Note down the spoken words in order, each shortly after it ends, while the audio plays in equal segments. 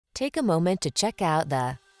Take a moment to check out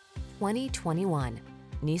the 2021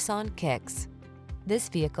 Nissan Kicks. This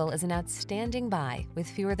vehicle is an outstanding buy with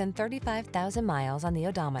fewer than 35,000 miles on the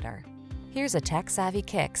odometer. Here's a tech-savvy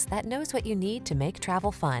Kicks that knows what you need to make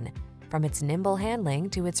travel fun. From its nimble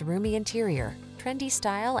handling to its roomy interior, trendy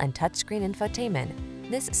style, and touchscreen infotainment,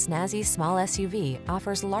 this snazzy small SUV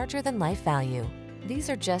offers larger-than-life value.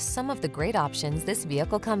 These are just some of the great options this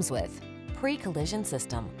vehicle comes with: pre-collision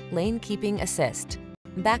system, lane keeping assist,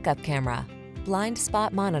 backup camera, blind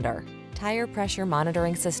spot monitor, tire pressure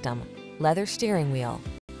monitoring system, leather steering wheel,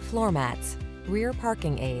 floor mats, rear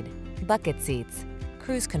parking aid, bucket seats,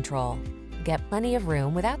 cruise control. Get plenty of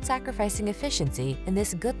room without sacrificing efficiency in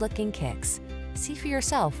this good-looking Kicks. See for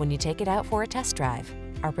yourself when you take it out for a test drive.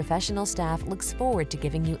 Our professional staff looks forward to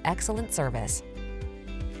giving you excellent service.